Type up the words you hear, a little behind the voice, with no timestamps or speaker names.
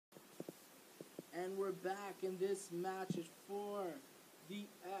And we're back, and this match is for the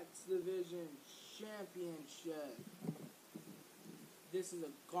X Division Championship. This is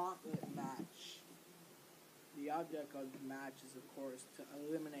a gauntlet match. The object of the match is, of course, to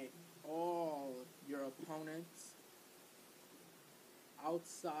eliminate all your opponents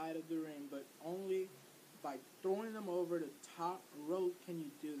outside of the ring, but only by throwing them over the top rope can you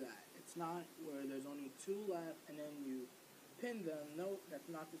do that. It's not where there's only two left and then you pin them. No, that's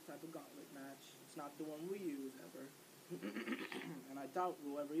not this type of gauntlet match. It's not the one we use ever. And I doubt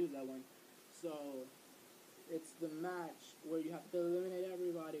we'll ever use that one. So, it's the match where you have to eliminate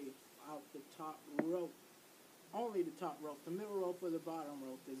everybody out the top rope. Only the top rope. The middle rope or the bottom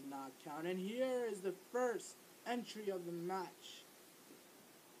rope does not count. And here is the first entry of the match.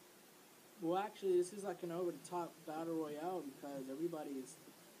 Well, actually, this is like an over-the-top battle royale because everybody is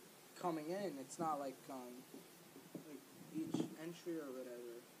coming in. It's not like each entry or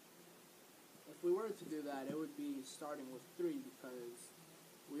whatever. If we were to do that, it would be starting with 3 because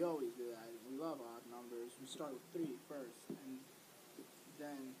we always do that. We love odd numbers. We start with 3 first, and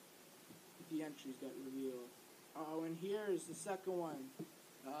then the entries get revealed. Oh, and here's the second one.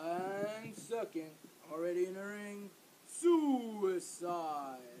 And second, already in the ring,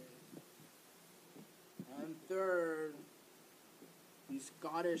 Suicide. And third, the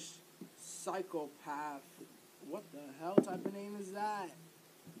Scottish psychopath. What the hell type of name is that?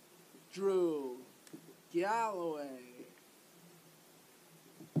 Drew Galloway.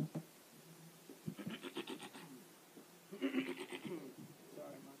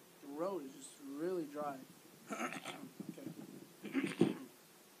 Sorry, my throat is just really dry. Okay.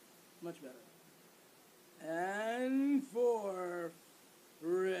 Much better. And fourth,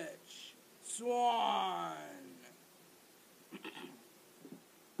 Rich Swann.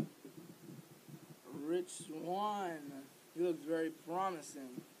 Rich Swann. He looks very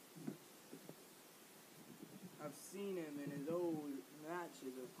promising. I've seen him in his old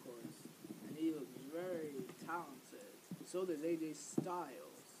matches, of course, and he looks very talented. So does AJ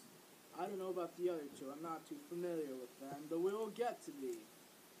Styles. I don't know about the other two. I'm not too familiar with them, but we will get to be.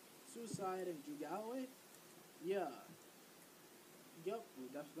 Suicide and Drew Galloway? Yeah. Yep,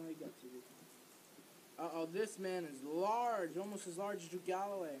 we'll definitely get to be. Uh-oh, this man is large, almost as large as Drew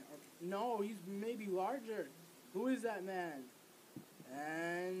Galloway. No, he's maybe larger. Who is that man?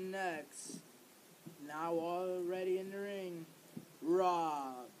 And next, now already in the ring,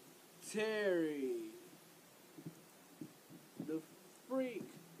 Rob Terry. The Freak,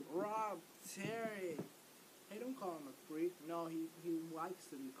 Rob Terry. Hey, don't call him a freak. No, he likes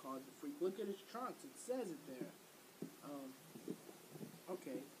to be called the Freak. Look at his trunks. It says it there.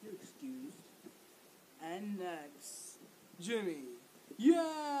 Okay, you're excused. And next, Jimmy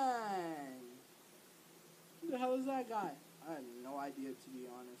Yang. Who the hell is that guy? I have no idea, to be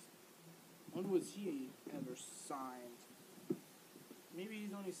honest. When was he ever signed? Maybe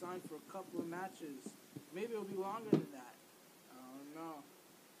he's only signed for a couple of matches. Maybe it'll be longer than that. I don't know.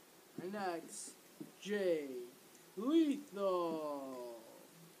 And next, Jay Lethal.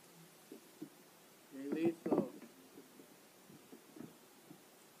 Jay Lethal.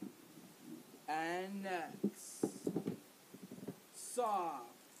 And next, Sabu.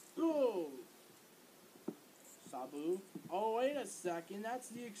 Sabu? Oh, wait a second. That's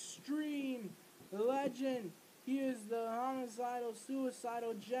the Extreme Legend. He is the homicidal,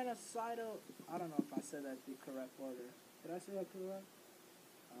 suicidal, genocidal. I don't know if I said that the correct order. Did I say that correct?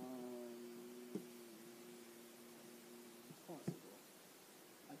 Possible.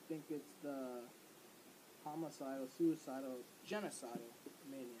 I think it's the homicidal, suicidal, genocidal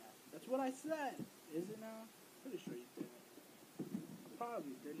maniac. That's what I said. Is it now? Pretty sure you did it.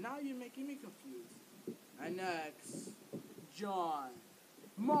 Probably did. Now you're making me confused. And next, John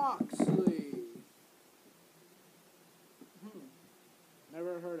Moxley.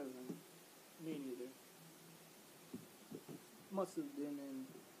 Never heard of him. Me neither. Must have been in.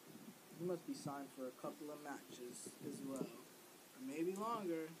 He must be signed for a couple of matches as well. Or maybe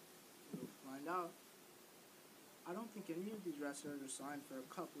longer. We'll find out. I don't think any of these wrestlers are signed for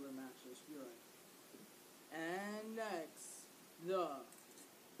a couple of matches. You're right. And next, the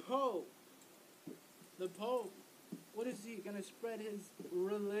Pope. The Pope. What is he gonna spread his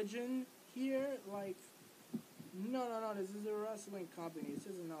religion here? Like, no. This is a wrestling company. This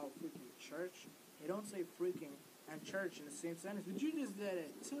isn't no freaking church. They don't say freaking and church in the same sentence, but you just did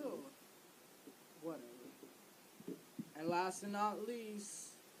it too. Whatever. And last and not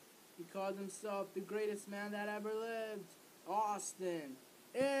least, he called himself the greatest man that ever lived, Austin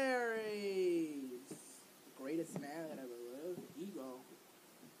Aries. The greatest man that ever lived? Ego.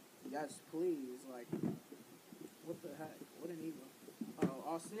 Yes, please. Like, what the heck? What an ego. Uh-oh,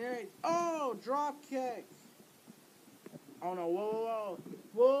 Austin Aries. Oh, drop kick. Oh no,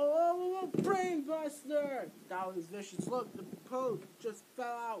 whoa, brain buster! That was vicious. Look, the post just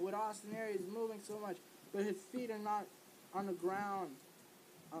fell out with Austin Aries moving so much, but his feet are not on the ground.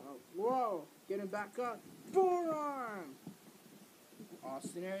 Uh-oh, whoa, getting back up. Forearm!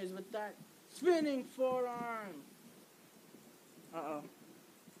 Austin Aries with that spinning forearm. Uh-oh.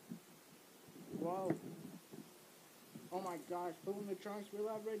 Whoa. Oh my gosh, pulling the trunks for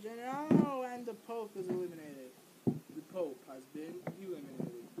leverage, and the Pope is eliminated. The Pope has been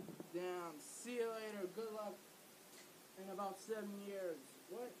eliminated. Damn, see you later, good luck in about 7 years.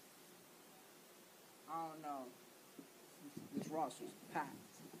 What? I don't know. This roster's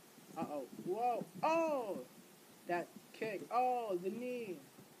packed. Uh-oh, whoa, oh! That kick, oh, the knee.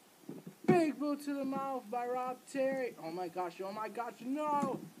 Big boot to the mouth by Rob Terry. Oh my gosh,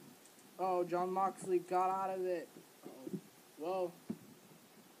 no! Oh, John Moxley got out of it. Uh-oh. Whoa.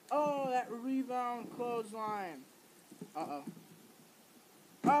 Oh, that rebound clothesline. Uh-oh.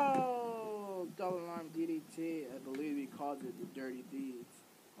 Oh, double arm DDT. I believe he calls it the Dirty Deeds.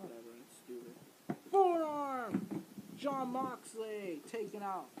 Whatever, it's stupid. Forearm! John Moxley taken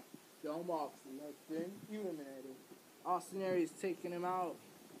out. John Moxley has been eliminated. Austin Aries taking him out.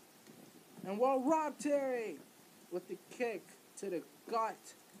 And Rob Terry with the kick to the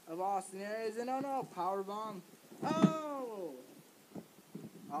gut of Austin Aries. And oh no, powerbomb. Oh!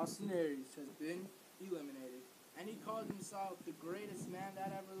 Austin Aries has been eliminated. And he calls himself the greatest man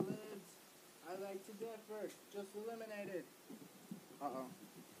that ever lived. I like to differ. Just eliminated. Uh-oh.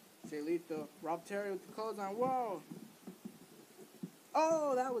 Jay Lethal. Rob Terry with the clothesline. Whoa!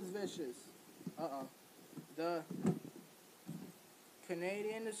 Oh, that was vicious. Uh-oh. The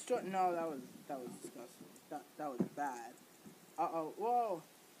Canadian Destroyer. No, that was disgusting. That was bad. Uh-oh. Whoa.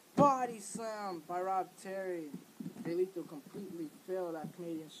 Body slam by Rob Terry. Jay Lethal completely failed that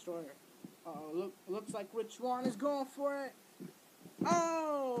Canadian Destroyer. Uh-oh. Looks like Rich Swann is going for it.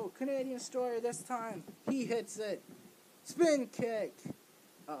 Oh! Canadian Destroyer this time. He hits it. Spin kick.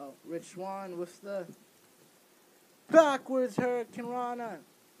 Uh-oh. Rich Swann with the backwards Hurricane Rana.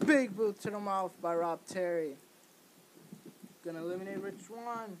 Big boot to the mouth by Rob Terry. Gonna eliminate Rich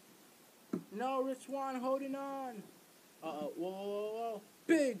Swann. No, Rich Swann holding on. Uh-oh. Whoa.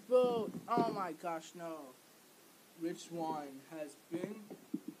 Big boot. Oh my gosh, no. Rich Swann has been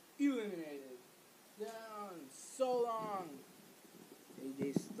eliminated. Down so long.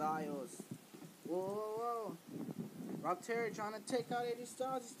 AJ Styles. Whoa. Rob Terry trying to take out AJ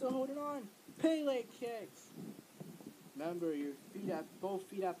Styles. He's still holding on. Pele kicks. Remember, your both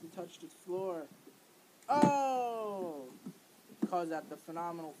feet have to touch the floor. Oh! He calls that the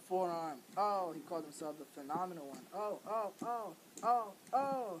phenomenal forearm. Oh, he called himself the phenomenal one. Oh.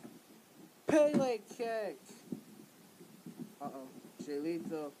 Pele kick. Uh-oh. Jay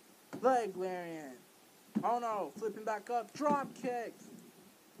Lethal. Leg lariat. Oh no, flipping back up. Drop kick.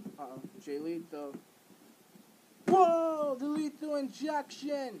 Uh-oh. Jay Lethal. Whoa! The lethal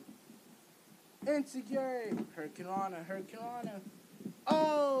injection. Insecurity. Hurricane Rana.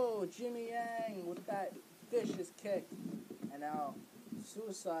 Oh! Jimmy Yang with that vicious kick. And now,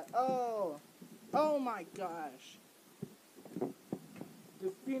 suicide. Oh my gosh.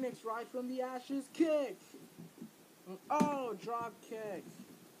 The Phoenix right from the ashes kick. Oh, drop kick.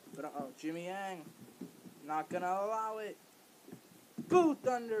 But uh-oh, Jimmy Yang. Not gonna allow it. Boot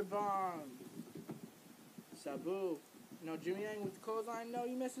Thunder Bomb. Sabu. No, Jimmy Yang with the clothesline. No,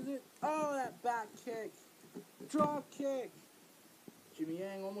 he misses it. Oh, that back kick. Drop kick. Jimmy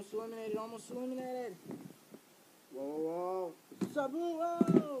Yang almost eliminated. Whoa. Sabu.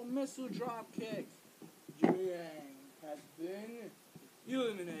 Oh, missile drop kick. Jimmy Yang has been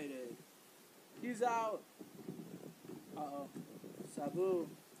eliminated. He's out. Uh-oh. Sabu.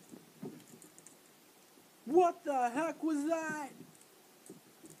 What the heck was that?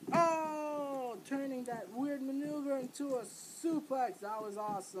 Oh, turning that weird maneuver into a suplex. That was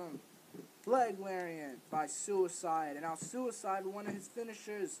awesome. Leg lariat by Suicide. And now Suicide, one of his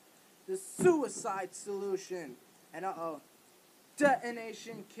finishers, the Suicide Solution. And uh-oh,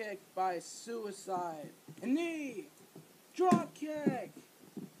 detonation kick by Suicide. A knee. Drop kick.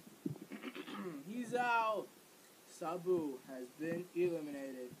 He's out. Sabu has been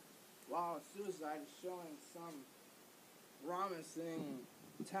eliminated. Wow, Suicide is showing some promising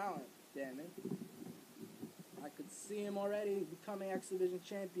talent, damn it. I could see him already becoming X Division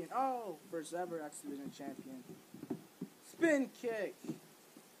champion. Oh, first ever X Division champion. Spin kick.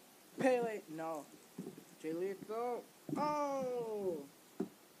 Pele, no. Jay Lethal. Oh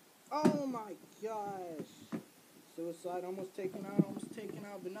my gosh. Suicide almost taken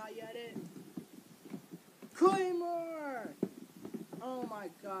out, but not yet it. Claymore. Oh my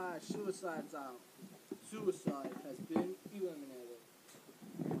gosh, Suicide's out. Suicide has been eliminated.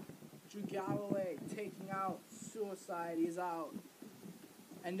 Drew Galloway taking out Suicide, he's out.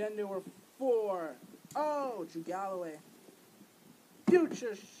 And then there were 4. Oh, Drew Galloway.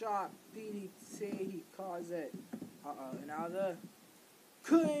 Future Shock DDT, he calls it. And now the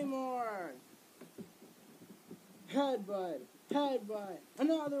Claymore. Headbutt.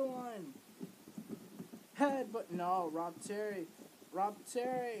 Another one. Headbutt. No, Rob Terry.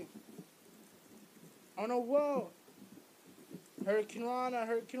 Oh no, whoa. Hurricane Rana,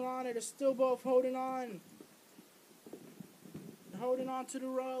 they're still both holding on. Holding on to the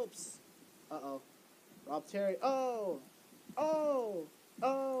ropes. Rob Terry. Oh.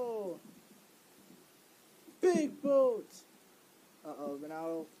 Big boot.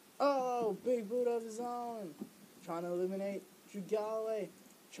 Ronaldo. Oh, big boot of his own. Trying to eliminate Drew Galloway.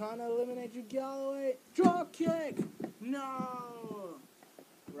 Drop kick. No.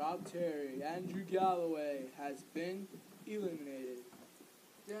 Rob Terry and Drew Galloway has been eliminated.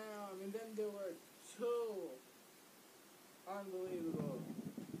 Damn, and then there were 2. Unbelievable.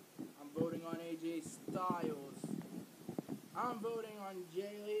 I'm voting on AJ Styles. I'm voting on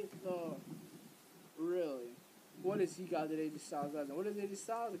Jay Lethal. Really? What has he got that AJ Styles doesn't? What does AJ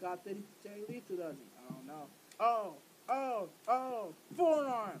Styles got that Jay Lethal doesn't? I don't know. Oh.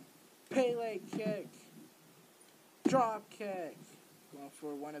 Forearm. Pele kick. Drop kick. Going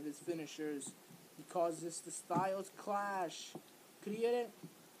for one of his finishers. He calls this the Styles Clash. Could he hit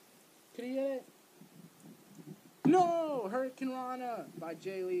it? No! Hurricane Rana by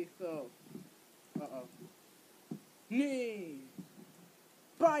Jay Lethal. Knee.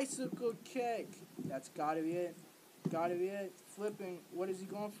 Bicycle kick. That's gotta be it. Flipping. What is he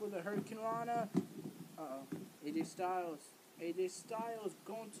going for? The Hurricane Rana? AJ Styles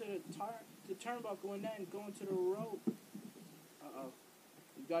going to the turnbuckle and then going to the rope.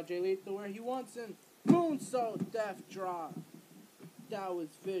 You got Jay Lethal where he wants him. Moonsault death drop. That was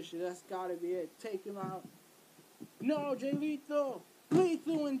vicious. That's gotta be it. Take him out. No, Jay Lethal.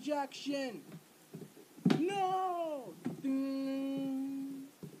 Lethal injection. No.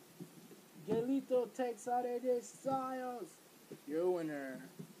 Jay Lethal takes out AJ Styles. Your winner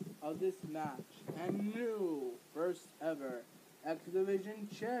of this match and new first ever X Division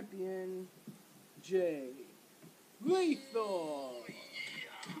champion, Jay Lethal.